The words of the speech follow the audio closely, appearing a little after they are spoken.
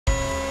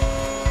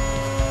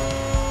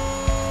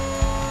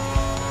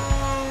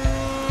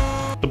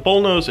The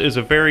bullnose is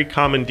a very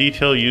common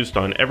detail used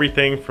on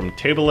everything from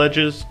table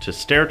edges to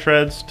stair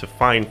treads to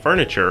fine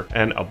furniture,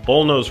 and a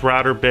bullnose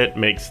router bit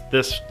makes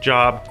this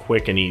job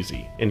quick and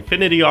easy.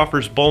 Infinity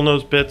offers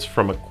bullnose bits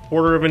from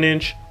 1/4 of an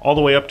inch all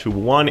the way up to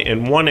 1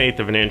 1/8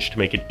 of an inch to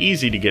make it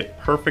easy to get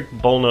perfect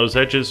bullnose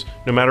edges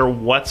no matter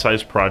what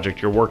size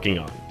project you're working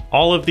on.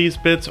 All of these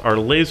bits are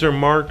laser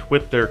marked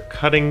with their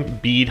cutting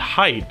bead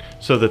height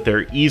so that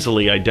they're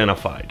easily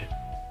identified.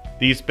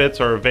 These bits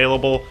are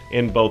available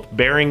in both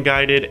bearing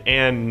guided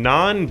and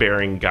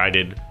non-bearing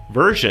guided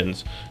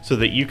versions so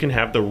that you can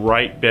have the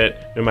right bit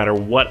no matter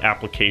what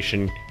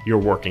application you're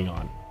working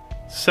on.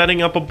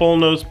 Setting up a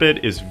bullnose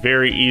bit is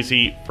very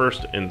easy.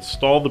 First,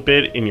 install the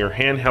bit in your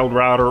handheld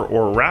router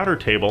or router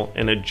table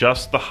and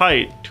adjust the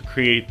height to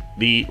create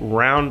the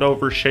round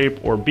over shape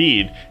or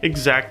bead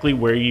exactly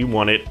where you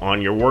want it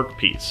on your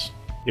workpiece.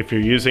 If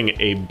you're using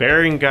a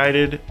bearing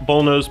guided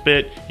bullnose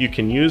bit, you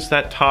can use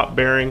that top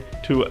bearing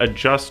to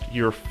adjust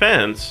your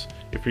fence.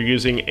 If you're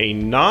using a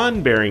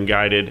non-bearing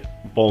guided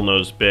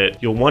bullnose bit,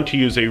 you'll want to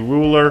use a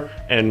ruler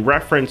and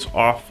reference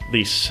off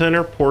the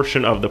center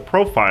portion of the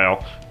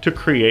profile to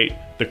create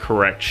the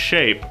correct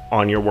shape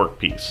on your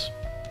workpiece.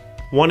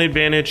 One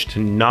advantage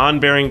to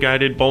non-bearing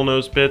guided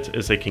bullnose bits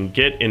is they can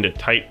get into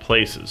tight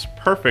places,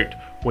 perfect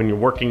when you're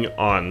working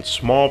on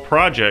small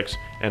projects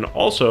and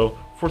also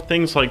for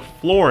things like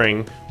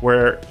flooring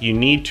where you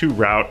need to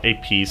route a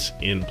piece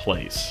in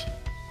place.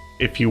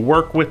 If you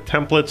work with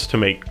templates to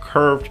make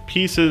curved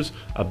pieces,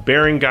 a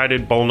bearing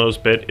guided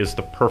bullnose bit is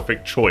the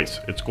perfect choice.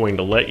 It's going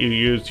to let you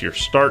use your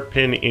start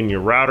pin in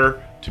your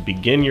router to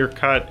begin your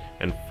cut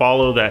and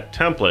follow that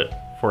template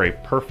for a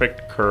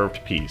perfect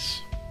curved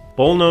piece.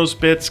 Bullnose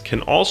bits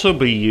can also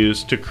be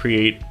used to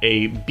create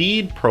a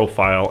bead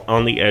profile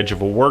on the edge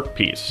of a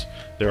workpiece.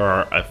 There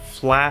are a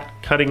flat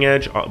cutting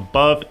edge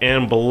above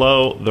and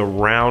below the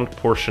round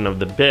portion of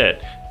the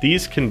bit.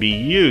 These can be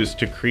used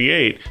to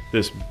create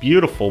this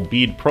beautiful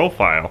bead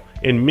profile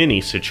in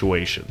many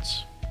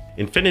situations.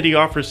 Infinity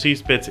offers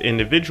these bits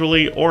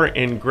individually or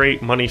in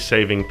great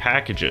money-saving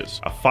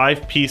packages. A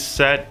 5-piece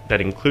set that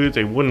includes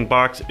a wooden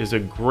box is a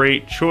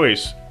great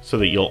choice so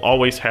that you'll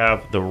always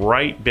have the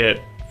right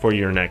bit for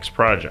your next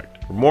project.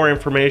 For more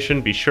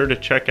information, be sure to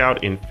check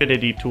out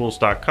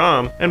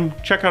infinitytools.com and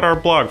check out our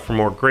blog for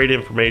more great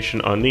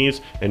information on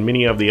these and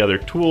many of the other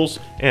tools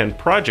and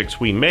projects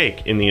we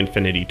make in the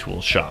Infinity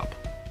Tools shop.